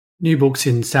New Books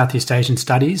in Southeast Asian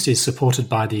Studies is supported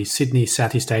by the Sydney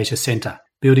Southeast Asia Centre,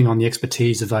 building on the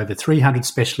expertise of over 300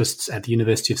 specialists at the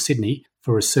University of Sydney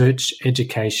for research,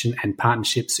 education and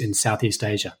partnerships in Southeast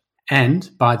Asia, and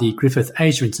by the Griffith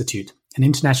Asia Institute, an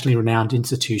internationally renowned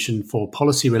institution for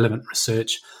policy-relevant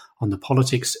research on the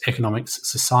politics, economics,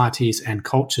 societies and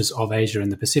cultures of Asia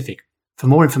and the Pacific. For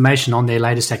more information on their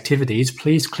latest activities,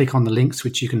 please click on the links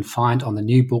which you can find on the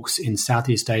New Books in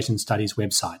Southeast Asian Studies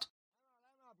website.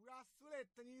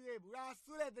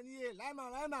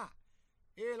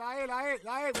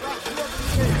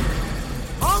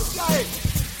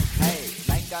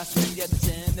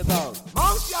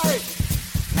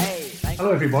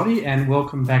 Hello everybody and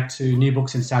welcome back to New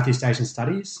Books in Southeast Asian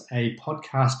Studies, a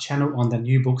podcast channel on the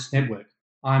New Books Network.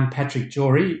 I'm Patrick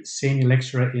Jory, Senior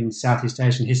Lecturer in Southeast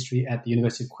Asian History at the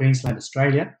University of Queensland,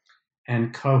 Australia,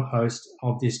 and co-host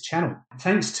of this channel.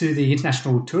 Thanks to the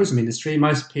international tourism industry,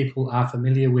 most people are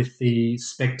familiar with the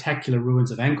spectacular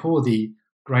ruins of Angkor, the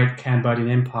great Cambodian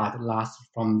empire that lasted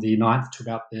from the 9th to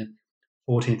about the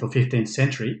 14th or 15th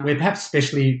century. We're perhaps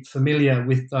especially familiar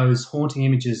with those haunting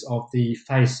images of the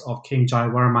face of King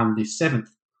Jayawarman VII,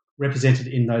 represented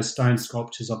in those stone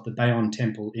sculptures of the Bayon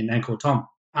Temple in Angkor Thom.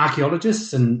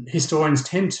 Archaeologists and historians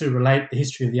tend to relate the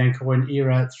history of the Angkorian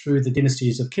era through the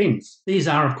dynasties of kings. These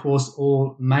are, of course,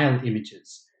 all male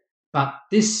images. But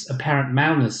this apparent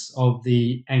maleness of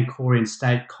the Angkorian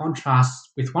state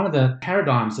contrasts with one of the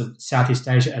paradigms of Southeast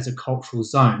Asia as a cultural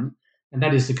zone, and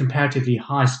that is the comparatively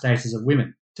high status of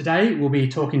women. Today, we'll be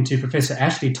talking to Professor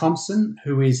Ashley Thompson,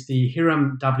 who is the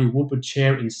Hiram W. Woodward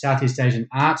Chair in Southeast Asian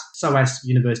Art, SOAS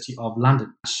University of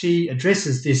London. She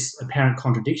addresses this apparent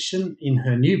contradiction in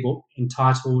her new book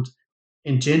entitled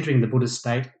Engendering the Buddhist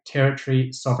State,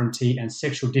 Territory, Sovereignty and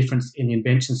Sexual Difference in the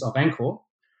Inventions of Angkor,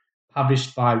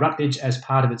 published by Routledge as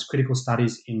part of its Critical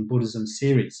Studies in Buddhism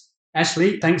series.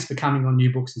 Ashley, thanks for coming on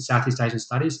New Books in Southeast Asian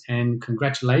Studies and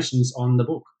congratulations on the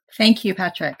book. Thank you,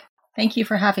 Patrick. Thank you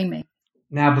for having me.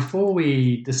 Now, before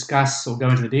we discuss or go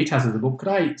into the details of the book, could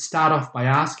I start off by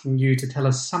asking you to tell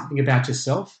us something about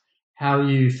yourself, how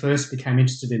you first became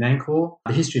interested in Angkor,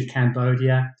 the history of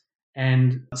Cambodia,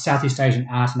 and Southeast Asian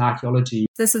art and archaeology?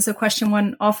 This is a question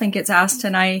one often gets asked,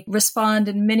 and I respond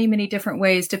in many, many different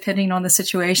ways depending on the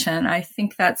situation. I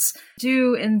think that's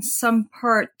due in some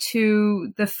part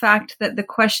to the fact that the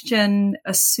question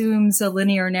assumes a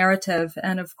linear narrative.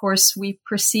 And of course, we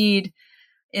proceed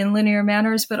in linear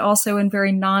manners, but also in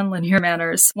very non-linear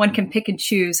manners. One can pick and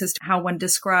choose as to how one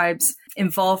describes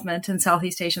involvement in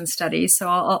Southeast Asian studies. So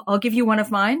I'll give you one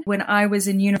of mine. When I was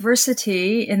in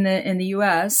university in the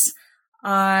US,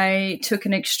 I took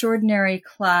an extraordinary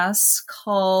class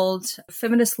called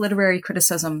Feminist Literary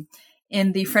Criticism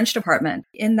in the French department.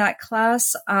 In that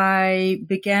class, I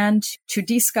began to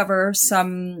discover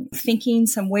some thinking,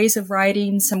 some ways of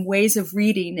writing, some ways of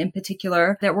reading in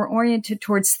particular that were oriented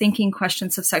towards thinking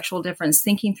questions of sexual difference,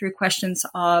 thinking through questions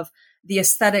of the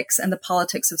aesthetics and the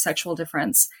politics of sexual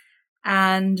difference.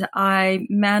 And I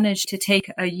managed to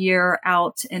take a year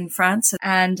out in France,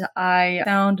 and I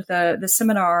found the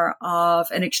seminar of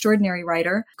an extraordinary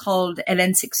writer called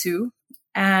Hélène Cixous.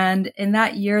 And in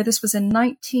that year, this was in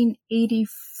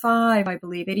 1985, I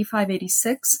believe, 85,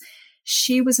 86,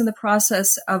 she was in the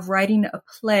process of writing a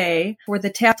play for the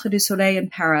Théâtre du Soleil in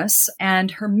Paris.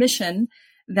 And her mission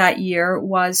that year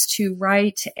was to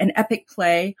write an epic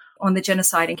play on the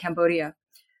genocide in Cambodia.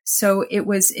 So it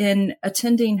was in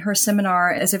attending her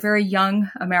seminar as a very young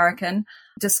American,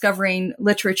 discovering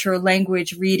literature,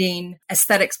 language, reading,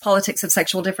 aesthetics, politics of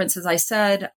sexual difference, as I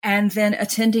said, and then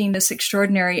attending this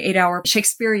extraordinary 8-hour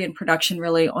Shakespearean production,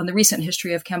 really, on the recent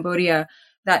history of Cambodia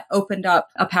that opened up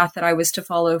a path that I was to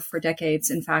follow for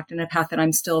decades, in fact, and a path that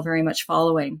I'm still very much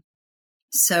following.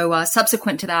 So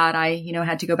subsequent to that, I,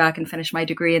 had to go back and finish my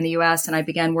degree in the U.S., and I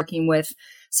began working with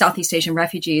Southeast Asian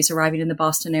refugees arriving in the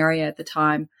Boston area at the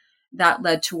time. That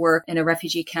led to work in a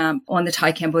refugee camp on the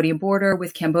Thai-Cambodian border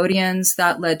with Cambodians.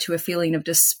 That led to a feeling of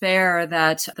despair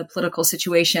that the political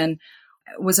situation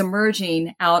was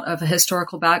emerging out of a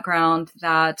historical background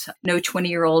that no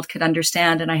 20-year-old could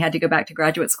understand. And I had to go back to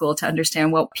graduate school to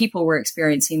understand what people were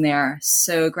experiencing there.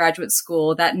 So graduate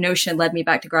school, that notion led me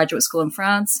back to graduate school in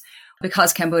France.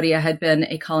 Because Cambodia had been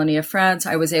a colony of France,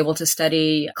 I was able to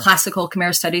study classical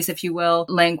Khmer studies, if you will,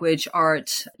 language,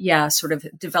 art, sort of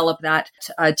develop that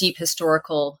deep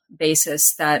historical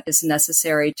basis that is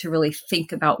necessary to really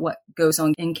think about what goes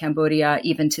on in Cambodia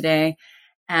even today,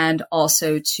 and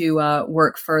also to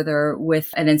work further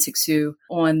with Hélène Cixous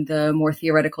on the more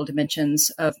theoretical dimensions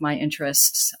of my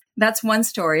interests. That's one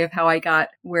story of how I got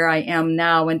where I am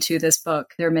now into this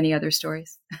book. There are many other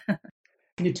stories.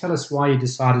 Can you tell us why you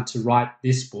decided to write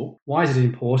this book? Why is it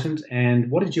important,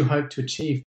 and what did you hope to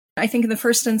achieve? I think in the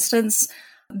first instance,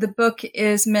 the book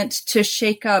is meant to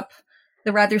shake up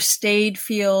the rather staid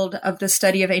field of the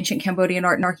study of ancient Cambodian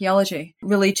art and archaeology,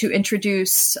 really to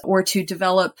introduce or to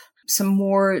develop some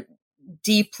more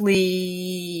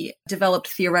deeply developed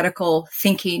theoretical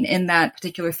thinking in that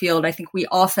particular field. I think we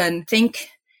often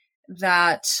think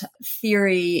that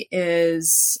theory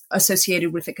is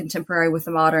associated with the contemporary, with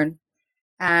the modern,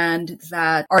 and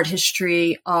that art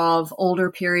history of older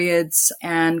periods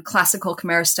and classical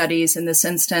Khmer studies in this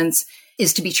instance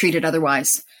is to be treated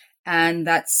otherwise. And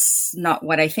that's not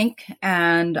what I think.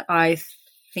 And I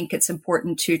think it's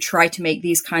important to try to make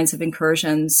these kinds of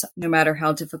incursions, no matter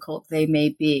how difficult they may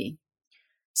be.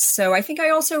 So I think I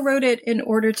also wrote it in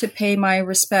order to pay my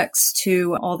respects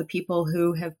to all the people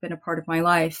who have been a part of my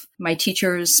life, my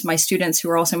teachers, my students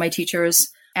who are also my teachers,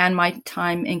 and my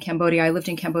time in Cambodia. I lived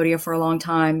in Cambodia for a long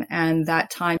time, and that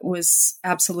time was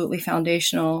absolutely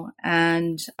foundational.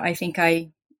 And I think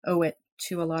I owe it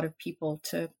to a lot of people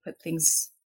to put things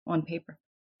on paper.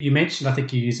 You mentioned, I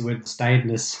think you used the word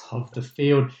staidness of the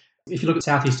field. If you look at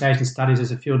Southeast Asian studies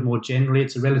as a field more generally,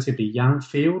 it's a relatively young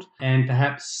field. And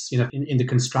perhaps, in the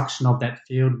construction of that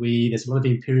field, there's a lot of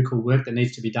empirical work that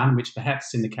needs to be done, which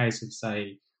perhaps in the case of,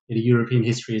 say, European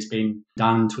history has been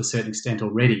done to a certain extent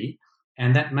already.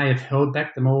 And that may have held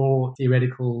back the more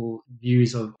theoretical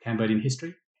views of Cambodian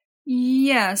history.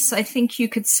 Yes, I think you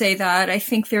could say that. I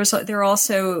think there are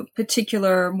also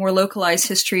particular, more localized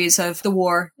histories of the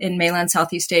war in mainland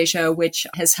Southeast Asia, which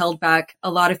has held back a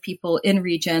lot of people in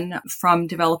region from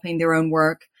developing their own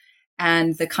work,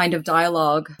 and the kind of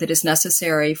dialogue that is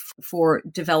necessary for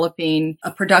developing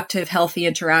a productive, healthy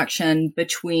interaction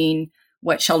between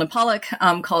what Sheldon Pollock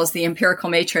calls the empirical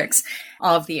matrix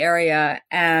of the area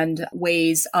and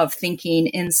ways of thinking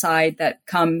inside that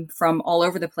come from all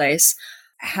over the place,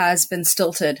 has been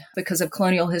stilted because of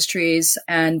colonial histories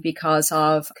and because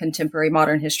of contemporary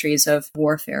modern histories of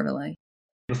warfare, really.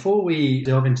 Before we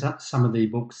delve into some of the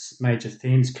book's major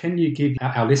themes, can you give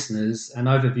our listeners an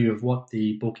overview of what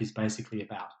the book is basically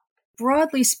about?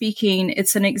 Broadly speaking,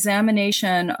 it's an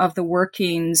examination of the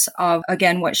workings of,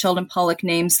 again, what Sheldon Pollock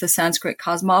names the Sanskrit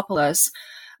cosmopolis,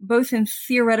 both in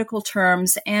theoretical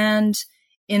terms and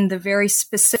in the very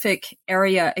specific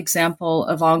area example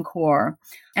of Angkor.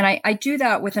 And I do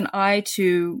that with an eye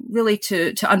to really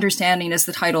to understanding, as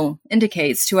the title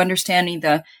indicates, to understanding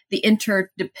the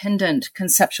interdependent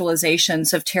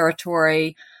conceptualizations of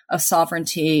territory, of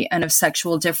sovereignty, and of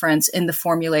sexual difference in the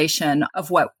formulation of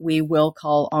what we will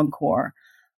call Angkor.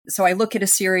 So I look at a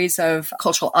series of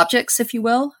cultural objects, if you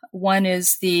will. One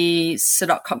is the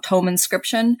Sadok Koktom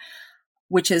inscription,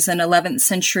 which is an 11th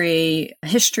century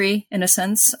history, in a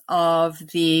sense, of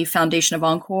the foundation of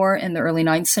Angkor in the early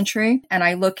 9th century. And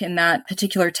I look in that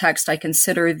particular text, I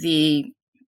consider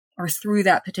through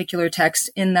that particular text,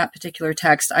 in that particular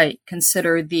text, I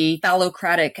consider the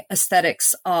phallocratic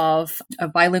aesthetics of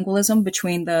bilingualism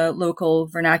between the local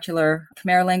vernacular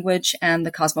Khmer language and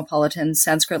the cosmopolitan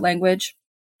Sanskrit language.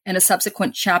 In a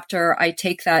subsequent chapter, I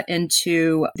take that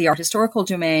into the art historical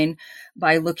domain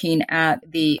by looking at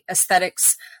the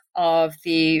aesthetics of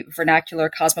the vernacular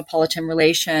cosmopolitan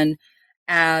relation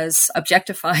as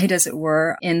objectified, as it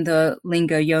were, in the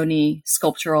Linga Yoni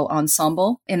sculptural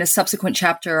ensemble. In a subsequent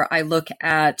chapter, I look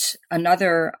at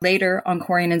another later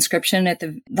Angkorian inscription at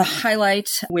the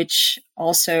highlight, which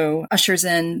also ushers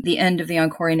in the end of the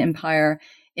Angkorian Empire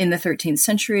in the 13th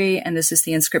century. And this is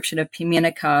the inscription of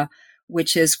Pimenica,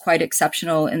 which is quite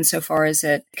exceptional insofar as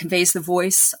it conveys the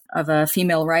voice of a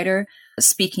female writer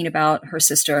speaking about her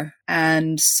sister.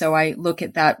 And so I look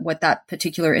at what that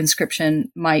particular inscription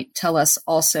might tell us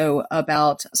also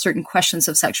about certain questions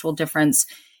of sexual difference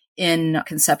in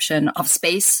conception of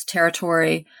space,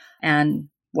 territory, and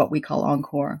what we call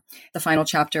Angkor. The final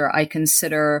chapter, I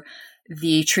consider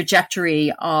the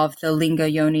trajectory of the Linga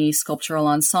Yoni sculptural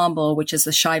ensemble, which is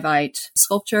the Shaivite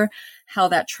sculpture, how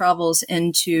that travels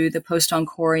into the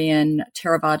post-Angkorian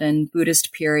Theravadan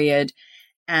Buddhist period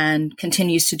and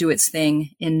continues to do its thing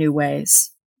in new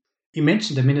ways. You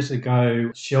mentioned a minute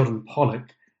ago Sheldon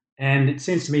Pollock, and it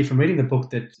seems to me from reading the book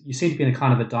that you seem to be in a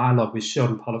kind of a dialogue with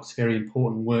Sheldon Pollock's very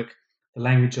important work, The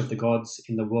Language of the Gods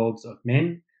in the Worlds of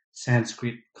Men,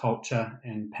 Sanskrit Culture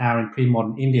and Power in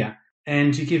Pre-Modern India.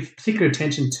 And you give particular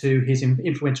attention to his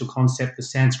influential concept, the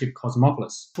Sanskrit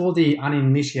cosmopolis. For the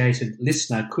uninitiated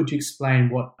listener, could you explain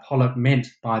what Pollock meant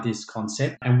by this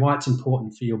concept and why it's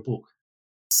important for your book?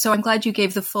 So I'm glad you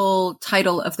gave the full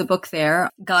title of the book there.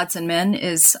 Gods and Men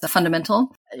is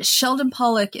fundamental. Sheldon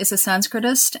Pollock is a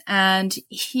Sanskritist, and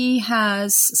he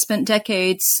has spent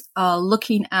decades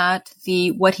looking at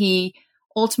what he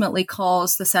ultimately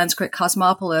calls the Sanskrit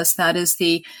cosmopolis. That is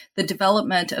the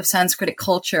development of Sanskritic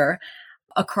culture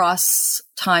across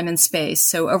time and space.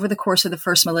 So over the course of the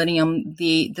first millennium,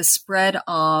 the spread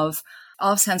of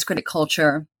Sanskritic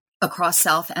culture across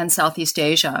South and Southeast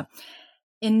Asia.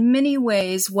 In many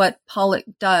ways, what Pollock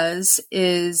does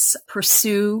is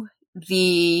pursue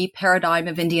the paradigm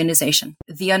of Indianization.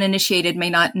 The uninitiated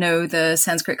may not know the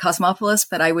Sanskrit cosmopolis,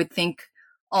 but I would think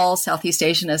all Southeast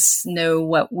Asianists know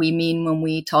what we mean when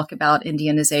we talk about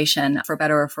Indianization, for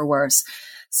better or for worse.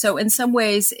 So in some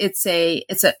ways, it's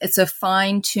a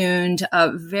fine-tuned,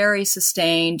 very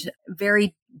sustained,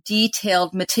 very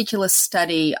detailed, meticulous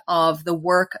study of the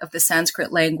work of the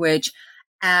Sanskrit language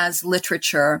as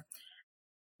literature,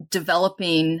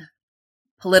 developing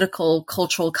political,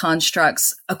 cultural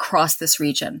constructs across this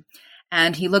region.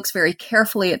 And he looks very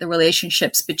carefully at the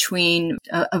relationships between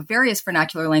various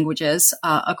vernacular languages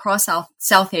across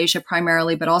South Asia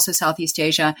primarily, but also Southeast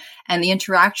Asia, and the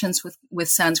interactions with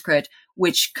Sanskrit,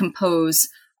 which compose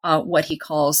what he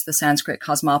calls the Sanskrit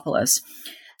cosmopolis.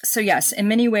 So yes, in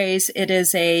many ways, it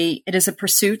is a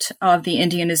pursuit of the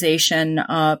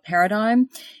Indianization paradigm.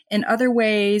 In other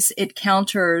ways, it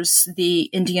counters the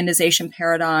Indianization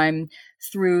paradigm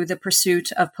through the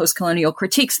pursuit of postcolonial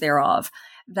critiques thereof.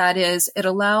 That is, it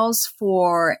allows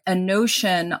for a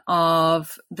notion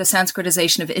of the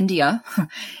Sanskritization of India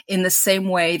in the same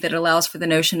way that it allows for the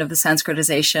notion of the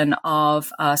Sanskritization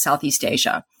of Southeast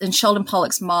Asia. In Sheldon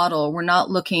Pollock's model, we're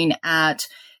not looking at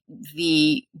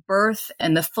the birth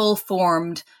and the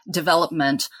full-formed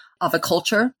development of a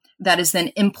culture that is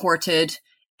then imported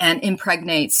and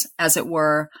impregnates, as it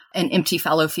were, an empty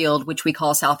fallow field, which we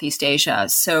call Southeast Asia.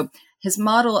 So his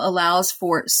model allows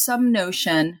for some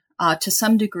notion, to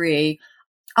some degree,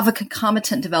 of a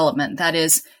concomitant development. That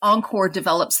is, Angkor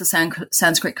develops the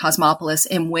Sanskrit cosmopolis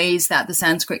in ways that the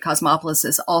Sanskrit cosmopolis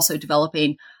is also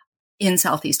developing in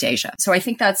Southeast Asia. So I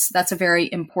think that's a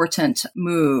very important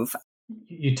move.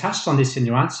 You touched on this in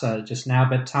your answer just now,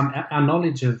 but our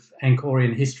knowledge of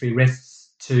Angkorian history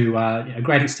rests to a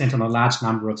great extent on a large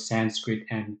number of Sanskrit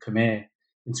and Khmer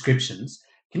inscriptions.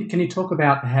 Can you talk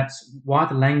about perhaps why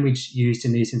the language used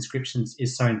in these inscriptions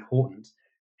is so important,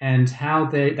 and how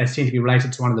they seem to be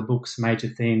related to one of the book's major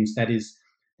themes, that is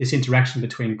this interaction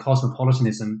between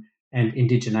cosmopolitanism and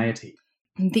indigeneity?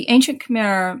 The ancient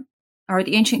Khmer, or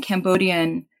the ancient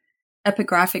Cambodian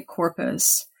epigraphic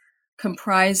corpus,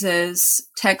 comprises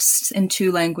texts in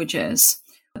two languages,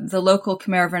 the local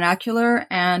Khmer vernacular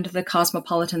and the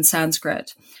cosmopolitan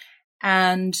Sanskrit.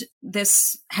 And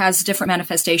this has different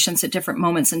manifestations at different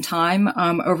moments in time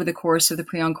over the course of the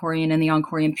pre-Angkorian and the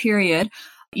Angkorian period.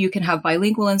 You can have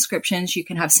bilingual inscriptions, you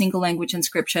can have single language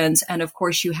inscriptions, and of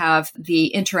course you have the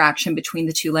interaction between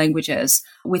the two languages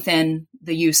within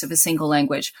the use of a single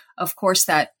language. Of course,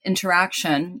 that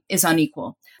interaction is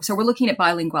unequal. So we're looking at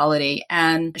bilinguality,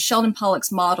 and Sheldon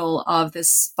Pollock's model of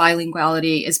this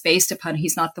bilinguality is based upon,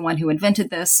 he's not the one who invented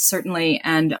this, certainly,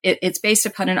 and it's based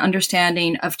upon an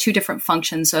understanding of two different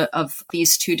functions of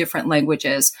these two different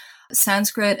languages.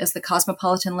 Sanskrit, as the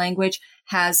cosmopolitan language,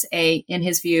 has in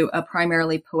his view, a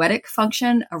primarily poetic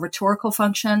function, a rhetorical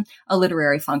function, a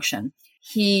literary function.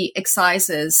 He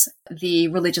excises the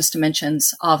religious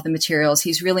dimensions of the materials.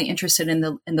 He's really interested in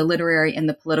the literary and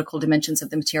the political dimensions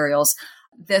of the materials.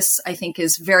 This, I think,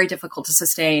 is very difficult to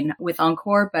sustain with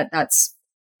Angkor, but that's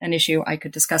an issue I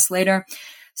could discuss later.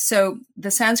 So the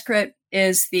Sanskrit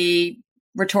is the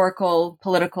rhetorical,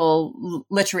 political,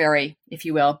 literary, if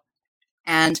you will.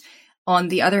 And on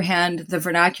the other hand, the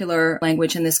vernacular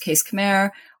language, in this case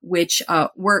Khmer, which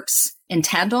works in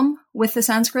tandem with the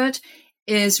Sanskrit,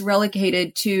 is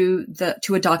relegated to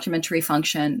a documentary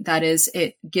function. That is,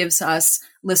 it gives us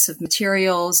lists of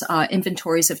materials,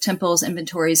 inventories of temples,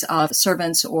 inventories of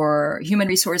servants or human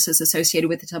resources associated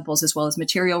with the temples, as well as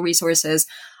material resources.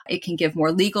 It can give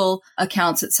more legal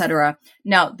accounts, etc.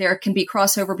 Now, there can be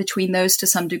crossover between those to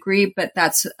some degree, but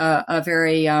that's a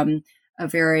very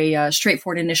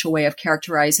straightforward initial way of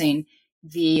characterizing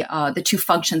the two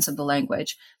functions of the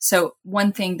language. So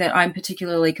one thing that I'm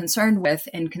particularly concerned with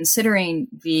in considering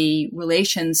the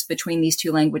relations between these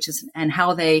two languages and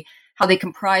how they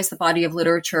comprise the body of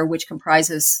literature, which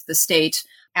comprises the state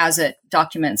as it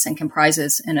documents and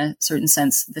comprises, in a certain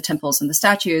sense, the temples and the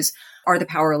statues, are the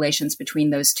power relations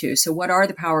between those two. So what are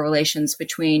the power relations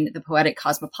between the poetic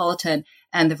cosmopolitan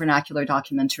and the vernacular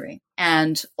documentary.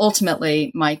 And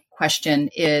ultimately, my question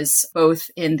is both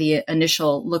in the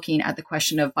initial looking at the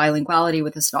question of bilinguality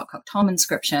with the Stockcock Tom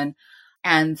inscription,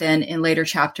 and then in later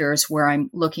chapters where I'm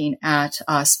looking at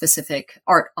specific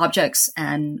art objects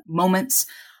and moments,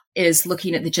 is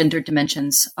looking at the gender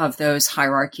dimensions of those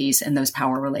hierarchies and those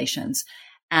power relations.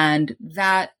 And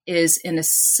that is, in a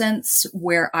sense,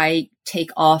 where I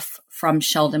take off from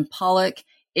Sheldon Pollock,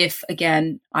 if,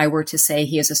 again, I were to say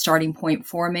he is a starting point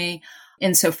for me,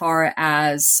 insofar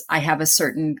as I have a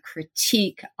certain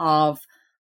critique of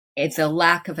the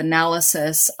lack of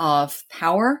analysis of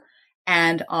power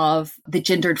and of the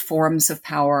gendered forms of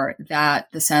power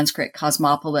that the Sanskrit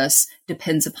cosmopolis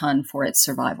depends upon for its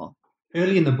survival.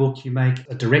 Early in the book, you make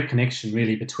a direct connection,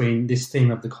 really, between this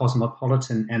theme of the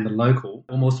cosmopolitan and the local,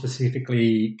 or more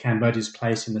specifically, Cambodia's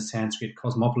place in the Sanskrit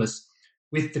cosmopolis,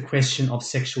 with the question of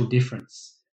sexual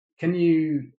difference. Can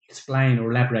you explain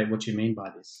or elaborate what you mean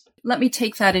by this? Let me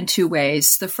take that in two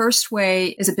ways. The first way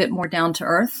is a bit more down to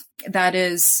earth. That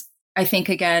is, I think,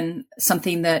 again,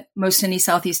 something that most any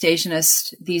Southeast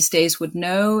Asianist these days would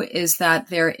know is that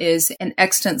there is an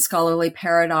extant scholarly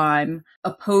paradigm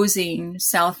opposing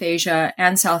South Asia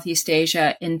and Southeast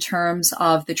Asia in terms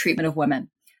of the treatment of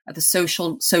women, the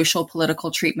social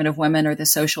political treatment of women, or the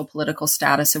social political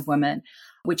status of women,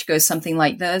 which goes something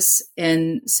like this.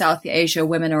 In South Asia,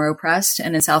 women are oppressed,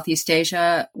 and in Southeast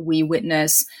Asia, we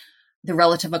witness the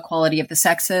relative equality of the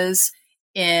sexes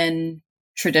in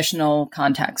traditional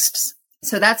contexts.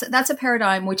 So that's a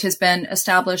paradigm which has been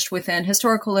established within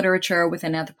historical literature,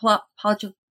 within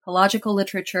anthropological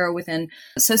literature, within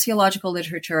sociological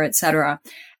literature, etc.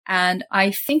 And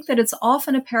I think that it's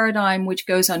often a paradigm which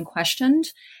goes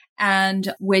unquestioned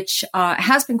and which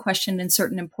has been questioned in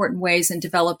certain important ways and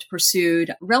developed,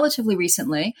 pursued relatively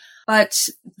recently. But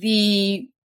the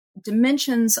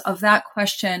dimensions of that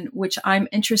question, which I'm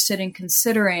interested in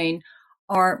considering,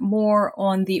 are more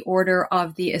on the order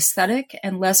of the aesthetic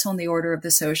and less on the order of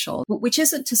the social, which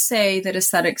isn't to say that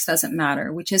aesthetics doesn't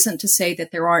matter, which isn't to say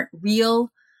that there aren't real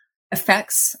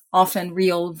effects, often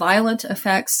real violent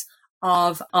effects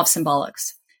of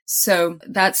symbolics. So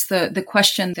that's the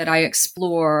question that I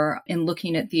explore in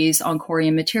looking at these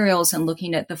Angkorian materials and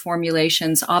looking at the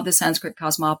formulations of the Sanskrit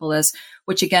cosmopolis,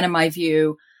 which again, in my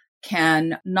view,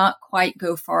 can not quite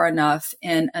go far enough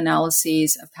in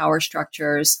analyses of power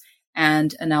structures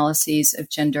and analyses of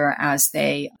gender as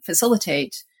they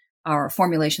facilitate, or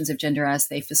formulations of gender as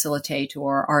they facilitate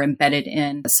or are embedded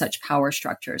in such power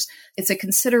structures. It's a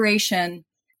consideration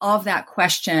of that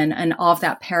question and of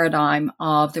that paradigm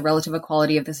of the relative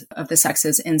equality of the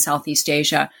sexes in Southeast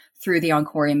Asia through the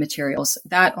Angkorian materials.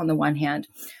 That on the one hand.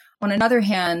 On another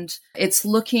hand, it's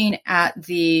looking at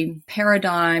the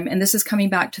paradigm, and this is coming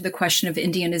back to the question of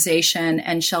Indianization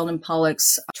and Sheldon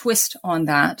Pollock's twist on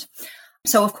that.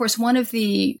 So, of course, one of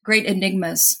the great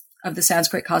enigmas of the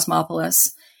Sanskrit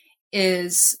cosmopolis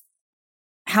is,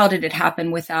 how did it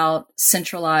happen without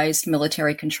centralized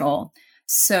military control?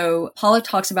 So Pollock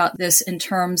talks about this in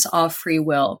terms of free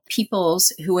will.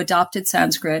 Peoples who adopted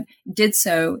Sanskrit did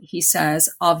so, he says,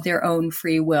 of their own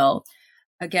free will,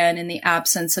 again, in the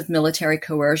absence of military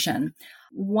coercion.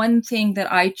 One thing that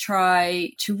I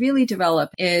try to really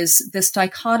develop is this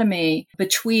dichotomy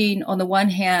between, on the one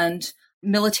hand,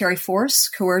 military force,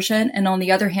 coercion, and on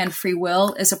the other hand, free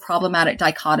will is a problematic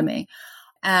dichotomy.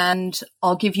 And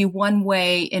I'll give you one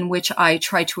way in which I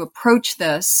try to approach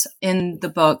this in the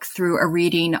book through a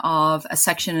reading of a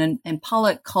section in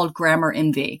Pollock called Grammar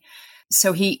Envy.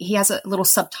 So he has a little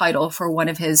subtitle for one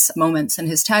of his moments in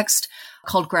his text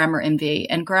called Grammar Envy.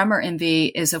 And Grammar Envy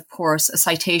is, of course, a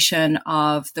citation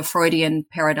of the Freudian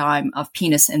paradigm of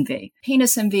penis envy.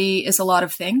 Penis envy is a lot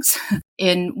of things.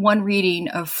 In one reading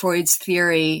of Freud's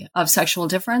theory of sexual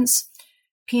difference,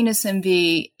 penis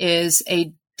envy is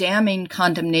a damning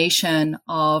condemnation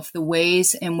of the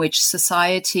ways in which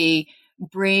society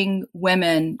bring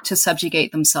women to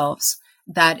subjugate themselves.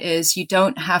 That is, you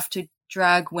don't have to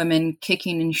drag women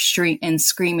kicking and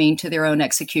screaming to their own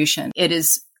execution. It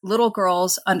is little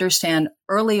girls understand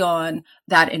early on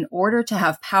that in order to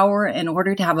have power, in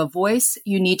order to have a voice,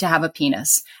 you need to have a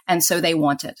penis. And so they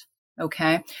want it.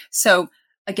 Okay. So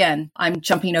again, I'm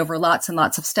jumping over lots and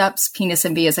lots of steps. Penis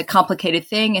envy is a complicated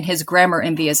thing, and his grammar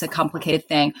envy is a complicated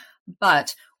thing.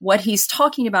 But what he's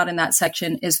talking about in that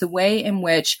section is the way in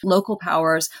which local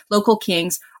powers, local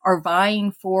kings are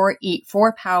vying for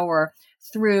power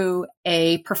through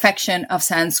a perfection of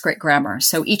Sanskrit grammar.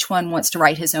 So each one wants to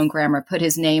write his own grammar, put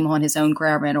his name on his own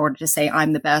grammar in order to say,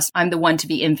 I'm the best, I'm the one to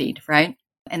be envied, right?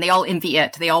 And they all envy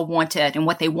it. They all want it. And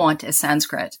what they want is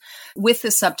Sanskrit. With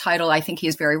the subtitle, I think he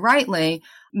is very rightly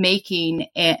making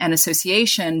an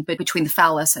association between the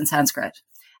phallus and Sanskrit.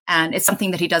 And it's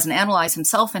something that he doesn't analyze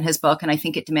himself in his book, and I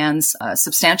think it demands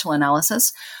substantial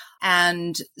analysis.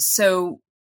 And so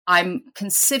I'm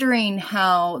considering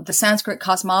how the Sanskrit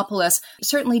cosmopolis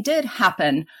certainly did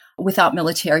happen without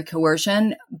military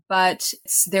coercion, but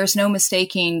there's no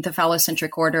mistaking the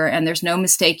phallocentric order, and there's no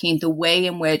mistaking the way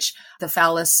in which the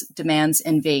phallus demands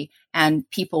envy, and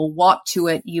people walk to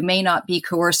it. You may not be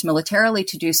coerced militarily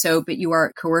to do so, but you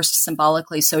are coerced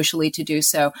symbolically, socially to do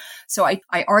so. So I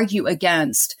argue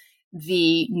against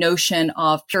the notion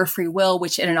of pure free will,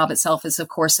 which in and of itself is, of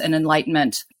course, an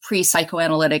Enlightenment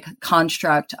pre-psychoanalytic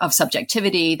construct of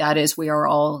subjectivity. That is, we are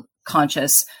all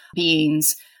conscious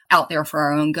beings out there for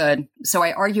our own good. So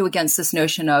I argue against this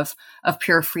notion of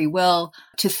pure free will,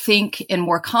 to think in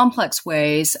more complex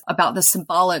ways about the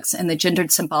symbolics and the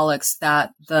gendered symbolics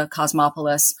that the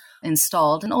cosmopolis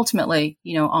installed, and ultimately,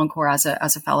 Angkor as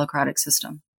a phallocratic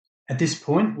system. At this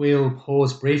point, we'll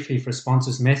pause briefly for a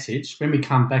sponsor's message. When we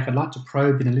come back, I'd like to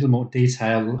probe in a little more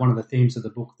detail one of the themes of the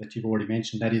book that you've already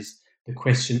mentioned, that is the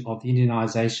question of the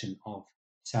Indianization of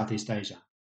Southeast Asia.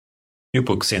 New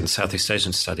Books in Southeast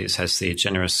Asian Studies has the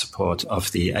generous support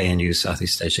of the ANU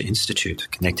Southeast Asia Institute,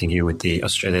 connecting you with the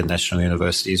Australian National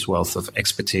University's wealth of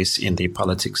expertise in the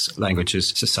politics,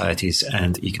 languages, societies,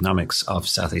 and economics of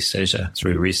Southeast Asia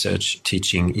through research,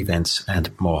 teaching, events,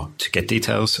 and more. To get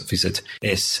details, visit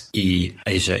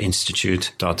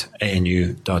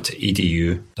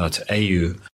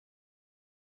seasiainstitute.anu.edu.au.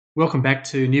 Welcome back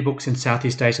to New Books in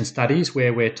Southeast Asian Studies,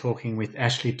 where we're talking with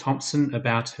Ashley Thompson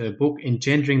about her book,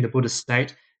 Engendering the Buddhist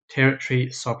State, Territory,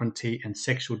 Sovereignty and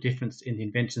Sexual Difference in the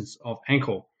Inventions of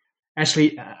Angkor.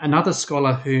 Ashley, another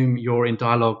scholar whom you're in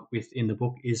dialogue with in the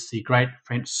book is the great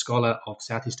French scholar of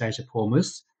Southeast Asia, Paul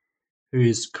Mousse,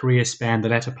 whose career spanned the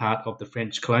latter part of the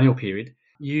French colonial period.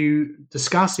 You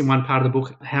discuss in one part of the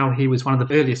book how he was one of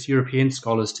the earliest European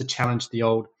scholars to challenge the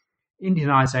old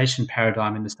Indianization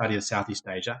paradigm in the study of Southeast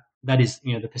Asia. That is,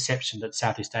 the perception that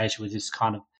Southeast Asia was this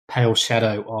kind of pale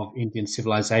shadow of Indian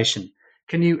civilization.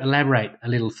 Can you elaborate a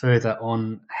little further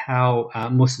on how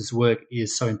Mousse's work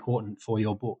is so important for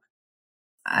your book?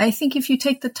 I think if you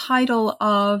take the title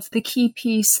of the key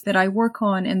piece that I work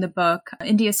on in the book,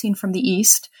 India Seen from the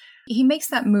East, he makes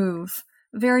that move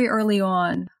very early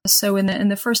on. So in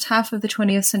the first half of the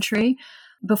 20th century,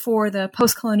 before the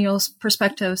post-colonial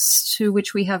perspectives to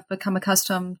which we have become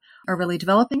accustomed are really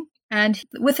developing. And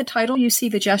with the title, you see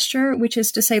the gesture, which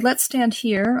is to say, let's stand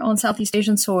here on Southeast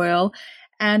Asian soil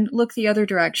and look the other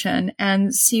direction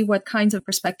and see what kinds of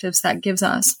perspectives that gives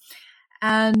us.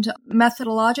 And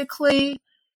methodologically,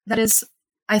 that is,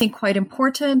 I think, quite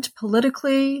important.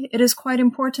 Politically, it is quite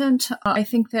important. I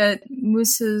think that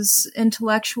Mousse's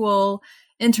intellectual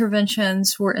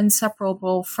interventions were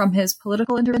inseparable from his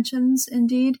political interventions,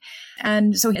 indeed.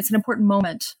 And so it's an important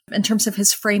moment in terms of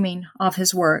his framing of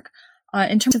his work.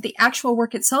 In terms of the actual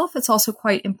work itself, it's also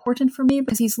quite important for me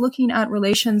because he's looking at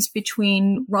relations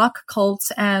between rock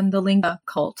cults and the Linga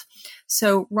cult.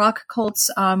 So rock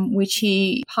cults, which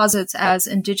he posits as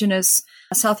indigenous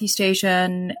Southeast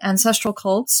Asian ancestral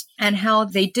cults, and how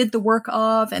they did the work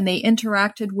of and they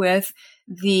interacted with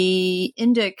the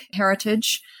Indic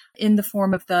heritage in the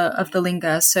form of the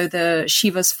linga. So the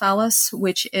Shiva's phallus,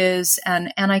 which is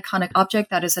an aniconic object,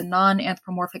 that is a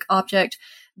non-anthropomorphic object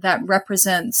that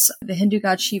represents the Hindu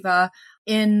god Shiva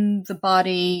in the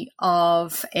body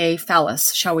of a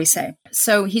phallus, shall we say.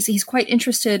 So he's quite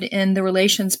interested in the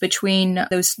relations between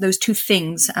those two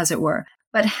things, as it were.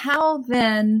 But how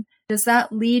then does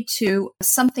that lead to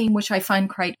something which I find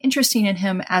quite interesting in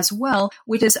him as well,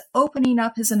 which is opening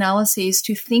up his analyses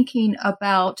to thinking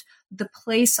about the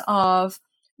place of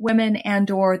women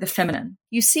and or the feminine.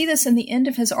 You see this in the end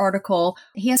of his article.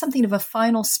 He has something of a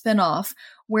final spin-off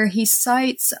where he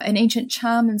cites an ancient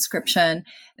Cham inscription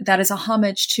that is a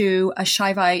homage to a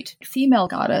Shaivite female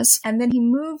goddess. And then he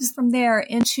moves from there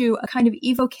into a kind of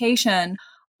evocation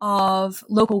of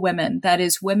local women, that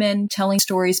is, women telling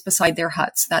stories beside their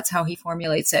huts. That's how he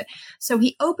formulates it. So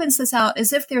he opens this out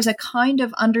as if there's a kind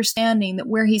of understanding that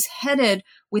where he's headed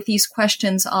with these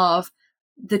questions of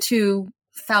the two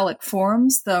phallic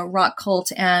forms, the rock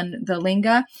cult and the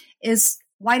linga, is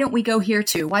why don't we go here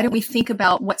too? Why don't we think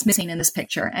about what's missing in this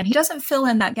picture? And he doesn't fill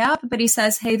in that gap, but he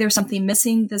says, hey, there's something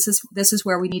missing. This is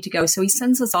where we need to go. So he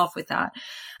sends us off with that.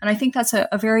 And I think that's a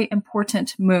very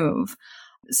important move.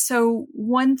 So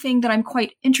one thing that I'm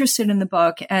quite interested in the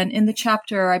book, and in the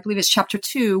chapter, I believe it's chapter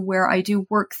 2, where I do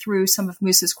work through some of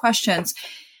Mousse's questions,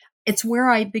 it's where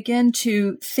I begin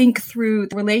to think through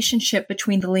the relationship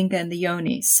between the linga and the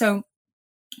yoni. So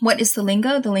What is the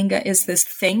linga? The linga is this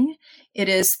thing. It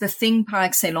is the thing par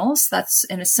excellence. That's,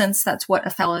 in a sense, that's what a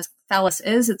phallus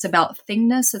is. It's about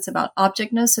thingness. It's about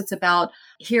objectness. It's about,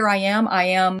 here I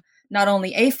am not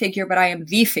only a figure, but I am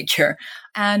the figure.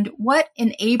 And what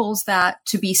enables that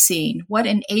to be seen? What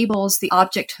enables the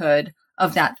objecthood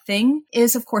of that thing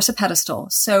is, of course, a pedestal.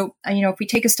 So, if we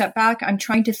take a step back, I'm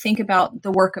trying to think about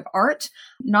the work of art,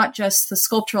 not just the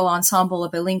sculptural ensemble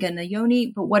of a linga and a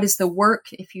yoni, but what is the work,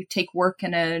 if you take work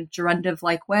in a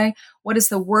gerundive-like way, what is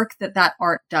the work that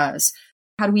art does?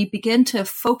 How do we begin to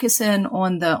focus in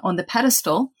on the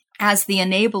pedestal as the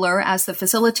enabler, as the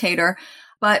facilitator,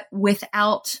 but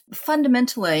without,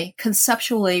 fundamentally,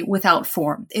 conceptually, without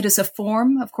form? It is a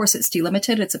form, of course, it's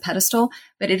delimited, it's a pedestal,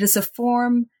 but it is a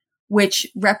form which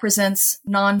represents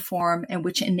non-form and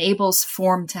which enables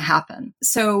form to happen.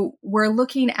 So we're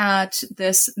looking at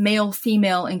this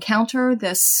male-female encounter,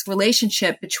 this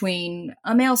relationship between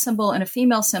a male symbol and a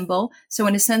female symbol. So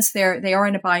in a sense, they are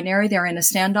in a binary, they're in a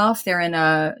standoff, they're in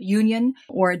a union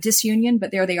or a disunion,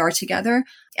 but there they are together.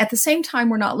 At the same time,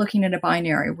 we're not looking at a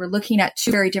binary. We're looking at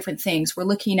two very different things. We're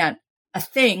looking at a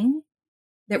thing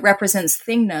that represents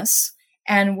thingness,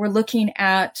 and we're looking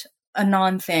at a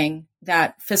non-thing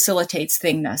that facilitates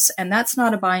thingness. And that's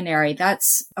not a binary.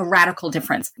 That's a radical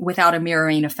difference without a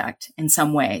mirroring effect in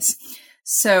some ways.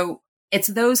 So it's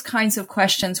those kinds of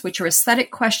questions, which are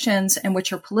aesthetic questions and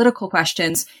which are political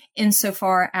questions,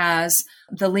 insofar as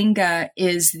the linga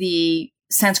is the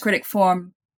Sanskritic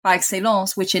form par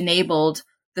excellence, which enabled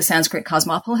the Sanskrit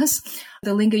cosmopolis.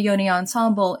 The linga yoni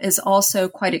ensemble is also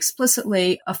quite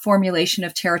explicitly a formulation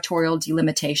of territorial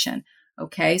delimitation.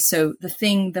 Okay, so the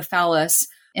thing, the phallus,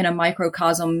 in a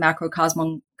microcosm,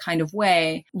 macrocosm kind of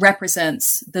way,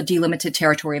 represents the delimited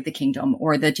territory of the kingdom,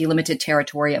 or the delimited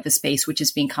territory of a space which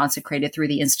is being consecrated through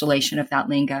the installation of that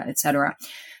linga, etc.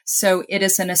 So it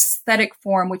is an aesthetic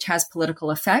form which has political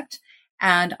effect,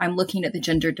 and I'm looking at the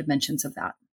gender dimensions of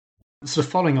that. So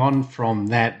following on from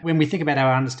that, when we think about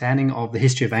our understanding of the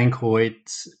history of Angkor,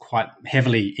 it's quite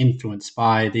heavily influenced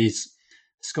by these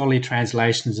scholarly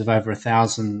translations of over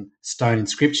 1,000 stone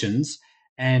inscriptions.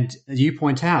 And as you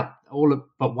point out,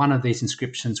 but one of these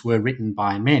inscriptions were written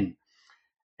by men.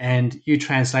 And you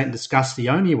translate and discuss the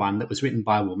only one that was written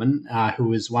by a woman, who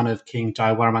was one of King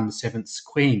Jayawarman VII's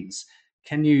queens.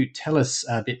 Can you tell us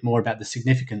a bit more about the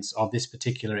significance of this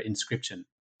particular inscription?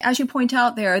 As you point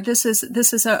out there, this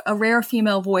is a rare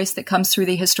female voice that comes through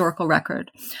the historical record.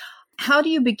 How do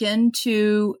you begin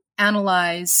to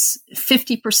analyze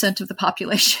 50% of the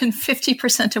population,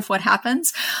 50% of what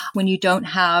happens when you don't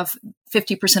have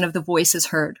 50% of the voices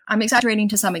heard? I'm exaggerating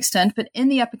to some extent, but in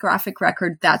the epigraphic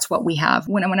record, that's what we have.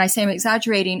 When I say I'm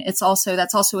exaggerating, that's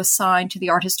also a sign to the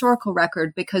art historical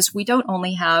record, because we don't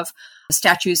only have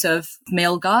statues of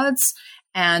male gods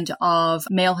and of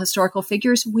male historical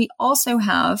figures, we also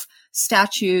have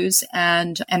statues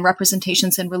and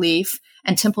representations in relief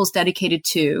and temples dedicated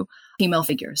to female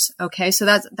figures. Okay, so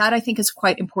that I think is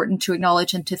quite important to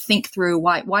acknowledge and to think through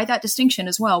why that distinction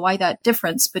as well, why that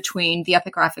difference between the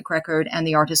epigraphic record and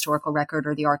the art historical record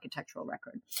or the architectural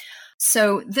record.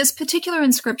 So this particular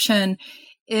inscription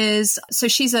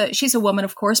she's a woman,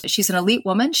 of course, but she's an elite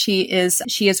woman. She is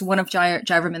one of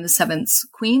Jayavarman VII's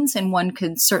queens, and one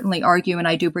could certainly argue, and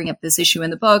I do bring up this issue in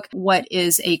the book, what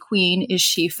is a queen? Is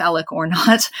she phallic or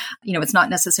not? It's not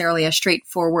necessarily a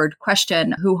straightforward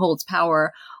question. Who holds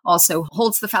power also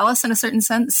holds the phallus in a certain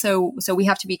sense. So we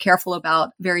have to be careful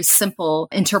about very simple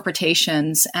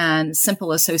interpretations and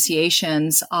simple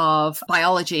associations of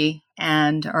biology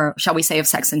or shall we say of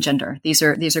sex and gender. These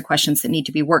are questions that need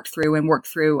to be worked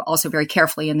through also very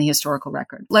carefully in the historical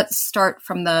record. Let's start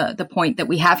from the point that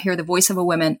we have here the voice of a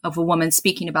woman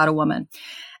speaking about a woman.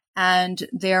 And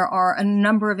there are a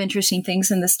number of interesting things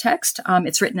in this text.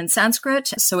 It's written in Sanskrit.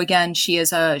 So again, she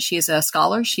is a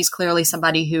scholar. She's clearly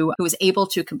somebody who is able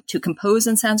to compose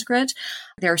in Sanskrit.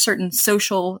 There are certain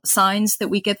social signs that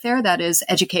we get there. That is,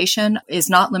 education is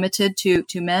not limited to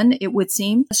men, it would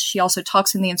seem. She also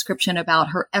talks in the inscription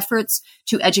about her efforts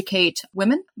to educate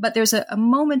women. But there's a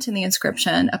moment in the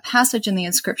inscription, a passage in the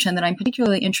inscription that I'm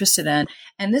particularly interested in.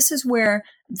 And this is where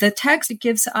the text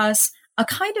gives us a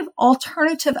kind of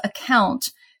alternative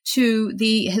account to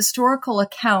the historical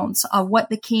accounts of what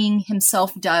the king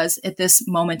himself does at this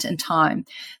moment in time.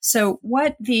 So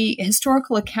what the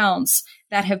historical accounts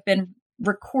that have been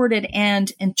recorded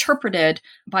and interpreted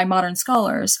by modern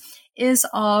scholars is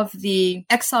of the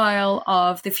exile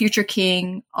of the future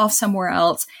king off somewhere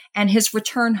else and his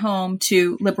return home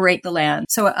to liberate the land.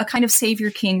 So a kind of savior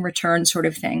king return sort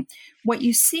of thing. What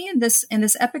you see in this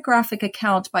epigraphic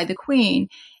account by the queen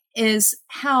is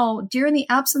how during the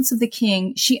absence of the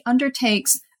king, she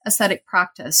undertakes ascetic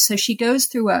practice. So she goes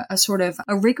through a sort of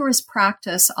a rigorous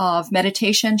practice of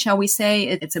meditation, shall we say.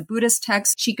 It's a Buddhist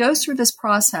text. She goes through this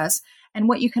process. And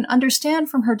what you can understand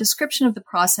from her description of the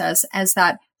process is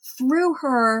that through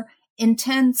her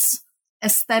intense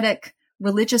aesthetic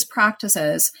religious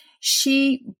practices,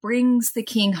 she brings the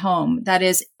king home. That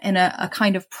is, in a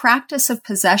kind of practice of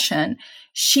possession,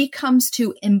 she comes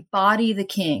to embody the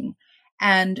king.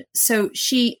 And so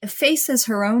she effaces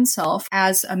her own self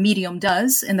as a medium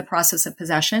does in the process of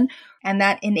possession. And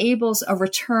that enables a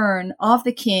return of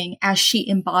the king as she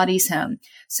embodies him.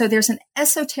 So there's an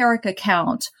esoteric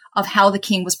account of how the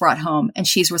king was brought home, and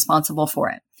she's responsible for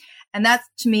it. And that,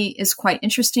 to me, is quite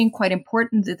interesting, quite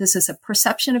important, that this is a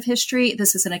perception of history.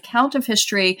 This is an account of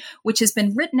history, which has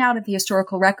been written out of the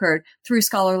historical record through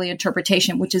scholarly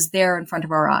interpretation, which is there in front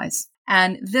of our eyes.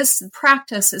 And this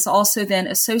practice is also then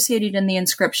associated in the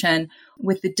inscription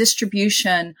with the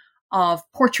distribution of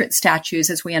portrait statues,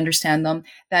 as we understand them,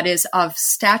 that is, of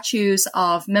statues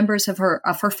of members of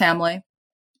her family,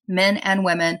 men and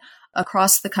women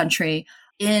across the country,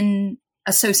 in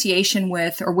association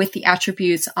with or with the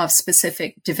attributes of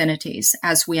specific divinities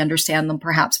as we understand them.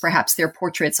 Perhaps they're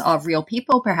portraits of real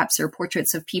people, perhaps they're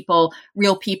portraits of people,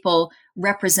 real people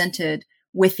represented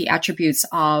with the attributes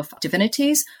of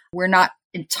divinities. We're not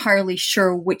entirely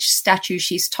sure which statue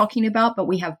she's talking about, but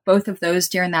we have both of those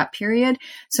during that period.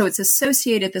 So it's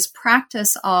associated, this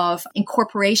practice of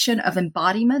incorporation, of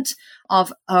embodiment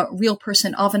of a real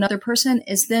person, of another person,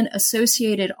 is then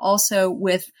associated also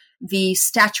with the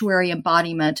statuary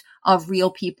embodiment of real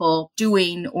people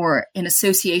doing or in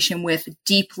association with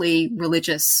deeply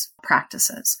religious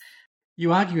practices.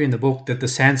 You argue in the book that the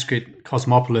Sanskrit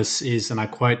cosmopolis is, and I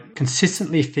quote,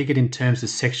 consistently figured in terms of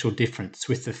sexual difference,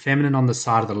 with the feminine on the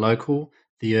side of the local,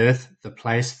 the earth, the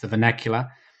place, the vernacular,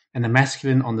 and the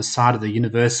masculine on the side of the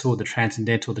universal, the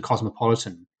transcendental, the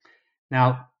cosmopolitan.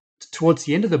 Now, towards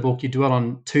the end of the book, you dwell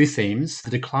on two themes: the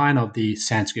decline of the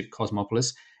Sanskrit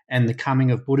cosmopolis and the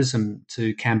coming of Buddhism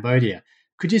to Cambodia.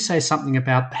 Could you say something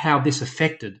about how this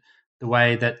affected the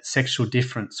way that sexual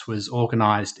difference was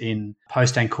organized in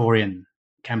post-Angkorian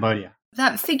Cambodia?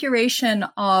 That figuration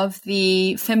of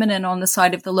the feminine on the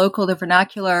side of the local, the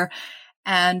vernacular,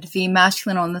 and the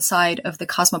masculine on the side of the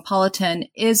cosmopolitan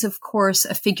is, of course,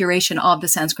 a figuration of the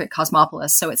Sanskrit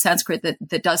cosmopolis. So it's Sanskrit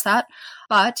that does that.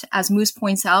 But as Moose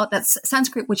points out, that's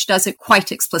Sanskrit which does it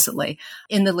quite explicitly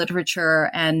in the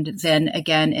literature and then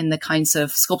again in the kinds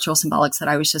of sculptural symbolics that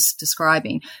I was just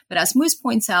describing. But as Moose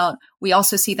points out, we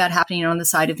also see that happening on the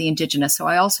side of the indigenous. So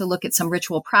I also look at some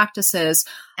ritual practices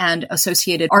and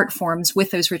associated art forms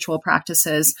with those ritual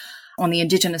practices on the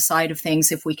indigenous side of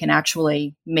things, if we can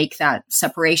actually make that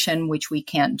separation, which we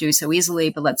can't do so easily,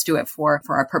 but let's do it for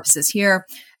our purposes here,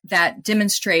 that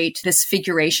demonstrate this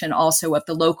figuration also of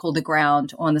the local, the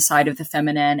ground on the side of the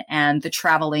feminine, and the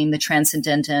traveling, the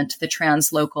transcendent, the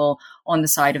translocal on the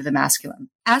side of the masculine.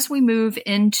 As we move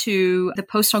into the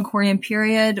post-Angkorian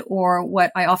period, or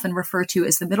what I often refer to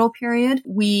as the middle period,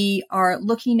 we are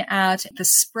looking at the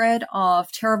spread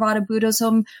of Theravada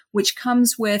Buddhism, which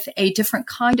comes with a different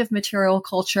kind of material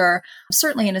culture,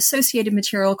 certainly an associated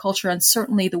material culture, and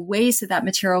certainly the ways that that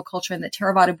material culture and that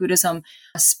Theravada Buddhism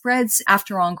spreads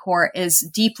after Angkor is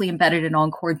deeply embedded in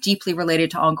Angkor, deeply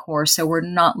related to Angkor. So we're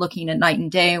not looking at night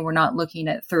and day. We're not looking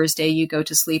at Thursday you go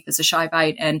to sleep as a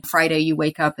Shaivite and Friday you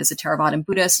wake up as a Theravadan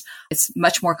Buddhist. It's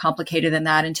much more complicated than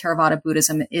that. And Theravada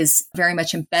Buddhism is very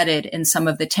much embedded in some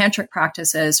of the tantric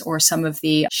practices or some of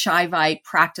the Shaivite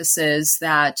practices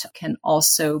that can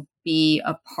also be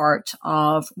a part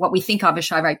of what we think of as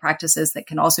Shaivite practices that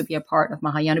can also be a part of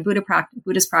Mahayana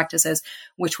Buddhist practices,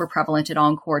 which were prevalent at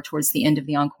Angkor towards the end of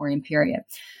the Angkorian period.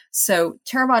 So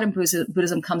Theravada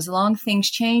Buddhism comes along, things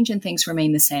change and things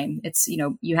remain the same. It's,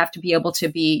 you have to be able to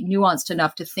be nuanced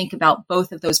enough to think about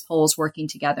both of those poles working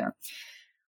together.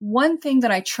 One thing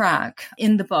that I track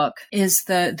in the book is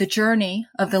the journey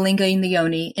of the Linga and the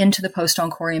Yoni into the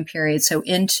post-Angkorian period, so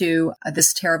into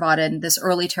this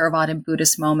early Theravadan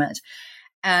Buddhist moment.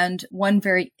 And one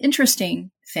very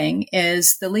interesting thing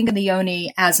is the Linga and the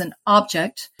Yoni as an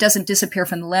object doesn't disappear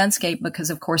from the landscape because,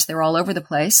 of course, they're all over the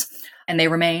place and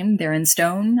they're in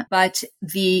stone. But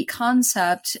the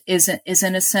concept is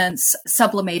in a sense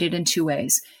sublimated in two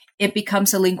ways. It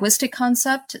becomes a linguistic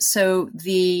concept. So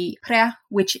the pra,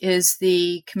 which is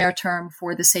the Khmer term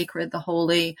for the sacred, the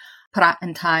holy, pra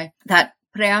and Thai, that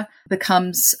pra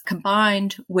becomes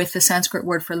combined with the Sanskrit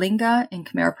word for linga, in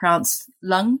Khmer pronounced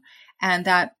lung, and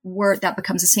that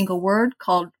becomes a single word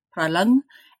called pralung,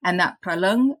 and that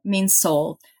pralung means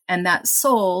soul. And that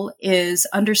soul is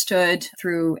understood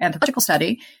through anthropological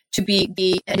study to be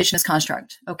the indigenous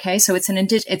construct. Okay. So it's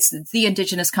the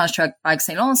indigenous construct by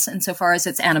excellence insofar as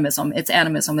it's animism.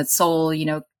 It's soul.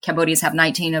 Cambodians have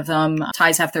 19 of them.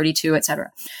 Thais have 32,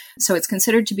 etc. So it's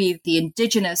considered to be the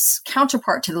indigenous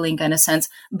counterpart to the linga in a sense,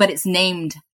 but it's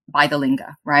named by the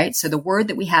linga, right? So the word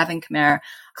that we have in Khmer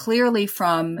clearly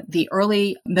from the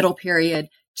early middle period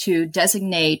to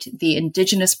designate the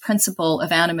indigenous principle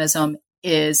of animism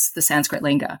is the Sanskrit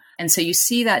linga. And so you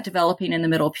see that developing in the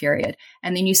middle period.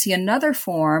 And then you see another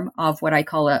form of what I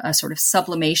call a sort of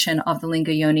sublimation of the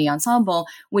linga yoni ensemble,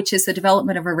 which is the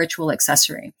development of a ritual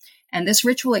accessory. And this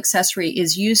ritual accessory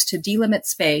is used to delimit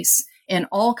space in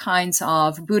all kinds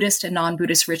of Buddhist and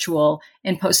non-Buddhist ritual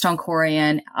in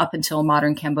post-Angkorian up until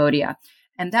modern Cambodia.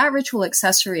 And that ritual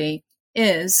accessory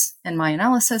is, in my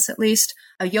analysis at least,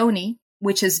 a yoni,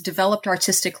 which is developed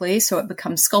artistically, so it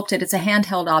becomes sculpted. It's a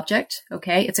handheld object,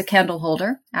 okay? It's a candle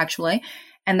holder, actually.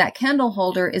 And that candle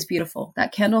holder is beautiful.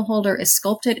 That candle holder is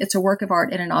sculpted. It's a work of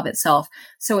art in and of itself.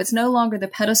 So it's no longer the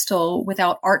pedestal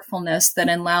without artfulness that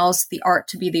allows the art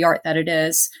to be the art that it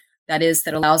is, that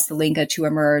allows the linga to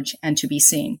emerge and to be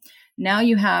seen. Now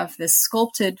you have this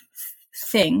sculpted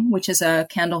thing, which is a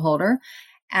candle holder.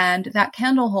 And that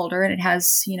candle holder, and it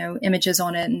has, images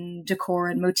on it and decor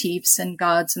and motifs and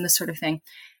gods and this sort of thing.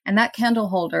 And that candle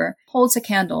holder holds a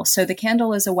candle. So the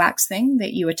candle is a wax thing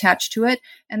that you attach to it.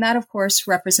 And that, of course,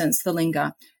 represents the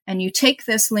linga. And you take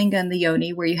this linga and the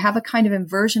yoni, where you have a kind of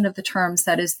inversion of the terms.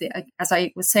 That is, as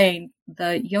I was saying,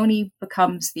 the yoni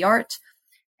becomes the art.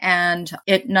 And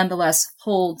it nonetheless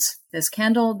holds this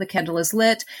candle. The candle is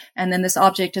lit, and then this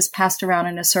object is passed around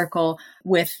in a circle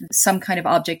with some kind of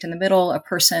object in the middle, a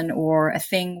person or a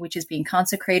thing which is being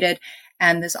consecrated.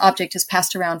 And this object is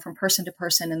passed around from person to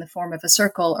person in the form of a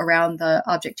circle around the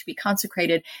object to be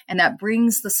consecrated. And that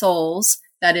brings the souls,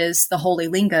 that is the holy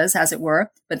lingas, as it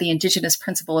were, but the indigenous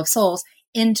principle of souls,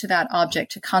 into that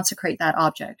object to consecrate that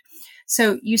object.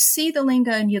 So you see the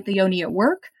linga and the yoni at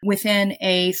work within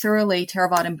a thoroughly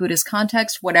Theravadan Buddhist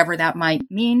context, whatever that might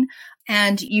mean.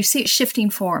 And you see it shifting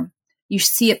form. You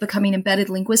see it becoming embedded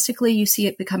linguistically. You see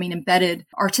it becoming embedded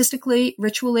artistically,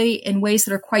 ritually, in ways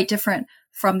that are quite different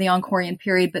from the Angkorian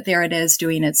period, but there it is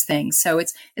doing its thing. So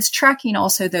it's tracking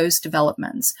also those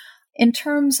developments. In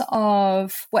terms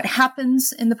of what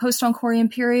happens in the post-Angkorian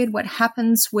period, what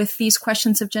happens with these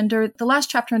questions of gender, the last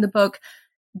chapter in the book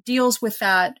deals with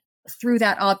that through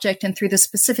that object and through the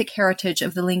specific heritage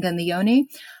of the linga and the yoni.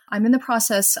 I'm in the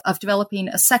process of developing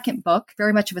a second book,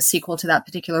 very much of a sequel to that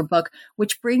particular book,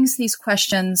 which brings these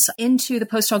questions into the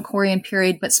post-Angkorian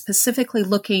period, but specifically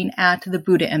looking at the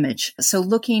Buddha image. So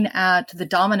looking at the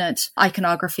dominant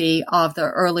iconography of the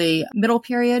early middle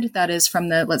period, that is from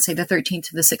let's say the 13th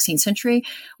to the 16th century,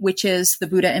 which is the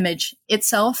Buddha image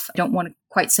itself. I don't want to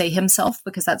quite say himself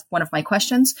because that's one of my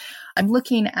questions. I'm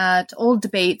looking at old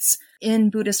debates in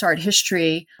Buddhist art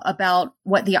history about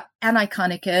what the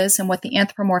aniconic is and what the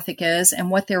anthropomorphic is and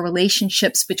what their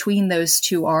relationships between those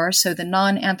two are. So the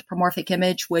non-anthropomorphic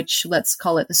image, which let's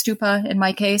call it the stupa in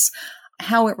my case,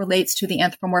 how it relates to the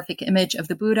anthropomorphic image of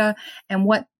the Buddha and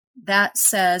what that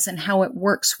says and how it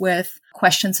works with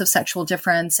questions of sexual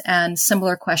difference and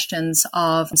similar questions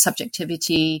of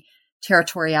subjectivity,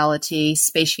 territoriality,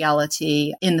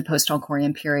 spatiality in the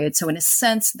post-Angkorian period. So in a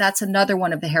sense, that's another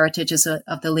one of the heritages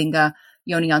of the linga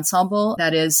yoni ensemble.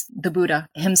 That is the Buddha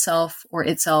himself or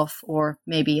itself, or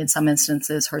maybe in some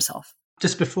instances herself.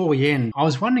 Just before we end, I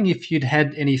was wondering if you'd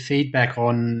had any feedback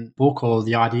on the book or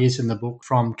the ideas in the book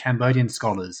from Cambodian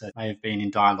scholars that may have been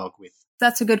in dialogue with.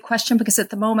 That's a good question because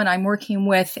at the moment I'm working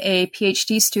with a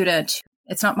PhD student.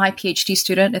 It's not my PhD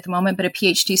student at the moment, but a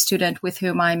PhD student with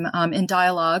whom I'm in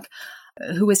dialogue,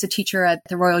 who is a teacher at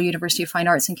the Royal University of Fine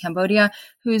Arts in Cambodia,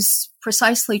 who's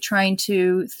precisely trying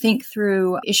to think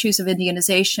through issues of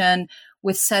Indianization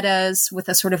with Sedes, with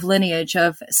a sort of lineage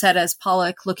of Sedes,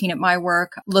 Pollock, looking at my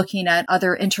work, looking at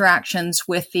other interactions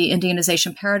with the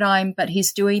Indianization paradigm. But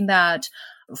he's doing that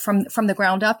from the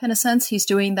ground up, in a sense. He's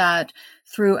doing that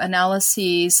through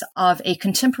analyses of a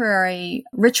contemporary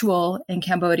ritual in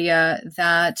Cambodia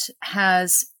that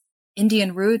has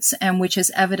Indian roots and which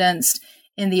is evidenced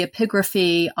in the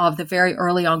epigraphy of the very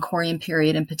early Angkorian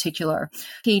period in particular.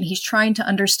 He's trying to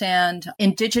understand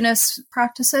indigenous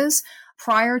practices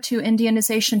prior to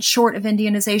Indianization, short of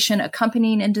Indianization,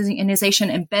 accompanying Indianization,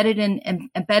 embedded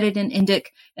in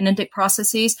Indic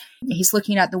processes. He's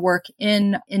looking at the work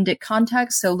in Indic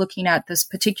context, so looking at this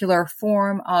particular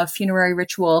form of funerary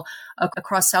ritual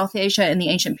across South Asia in the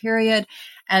ancient period.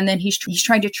 And then he's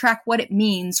trying to track what it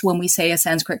means when we say a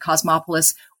Sanskrit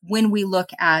cosmopolis, when we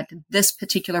look at this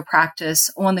particular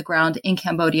practice on the ground in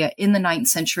Cambodia in the 9th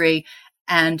century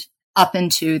and up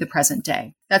into the present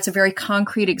day. That's a very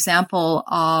concrete example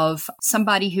of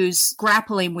somebody who's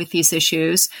grappling with these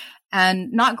issues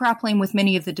and not grappling with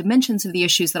many of the dimensions of the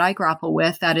issues that I grapple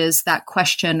with. That is, that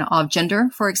question of gender,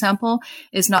 for example,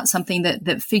 is not something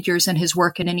that figures in his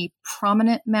work in any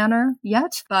prominent manner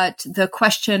yet. But the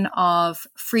question of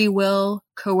free will,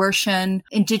 coercion,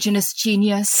 indigenous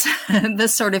genius,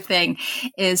 this sort of thing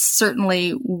is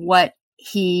certainly what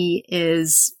he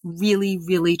is really,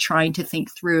 really trying to think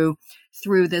through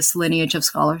this lineage of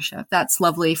scholarship. That's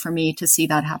lovely for me to see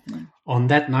that happening. On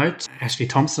that note, Ashley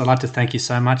Thompson, I'd like to thank you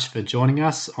so much for joining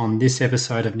us on this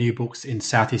episode of New Books in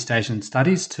Southeast Asian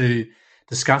Studies to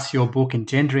discuss your book,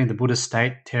 Engendering the Buddhist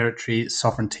State, Territory,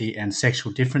 Sovereignty and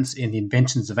Sexual Difference in the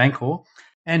Inventions of Angkor.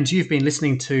 And you've been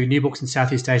listening to New Books in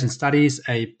Southeast Asian Studies,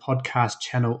 a podcast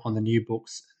channel on the New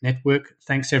Books Network.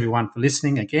 Thanks everyone for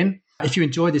listening again. If you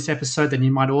enjoyed this episode, then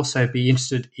you might also be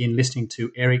interested in listening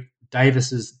to Eric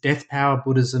Davis's Death Power,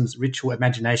 Buddhism's Ritual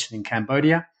Imagination in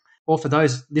Cambodia. Or for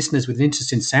those listeners with an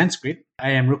interest in Sanskrit,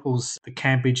 A.M. Ruppel's The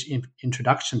Cambridge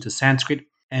Introduction to Sanskrit.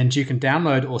 And you can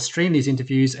download or stream these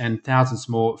interviews and thousands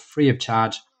more free of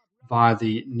charge via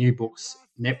the New Books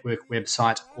Network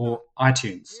website or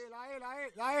iTunes.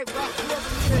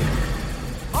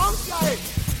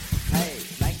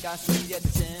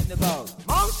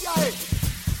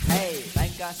 Hey,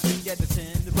 like I see at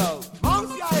the boat.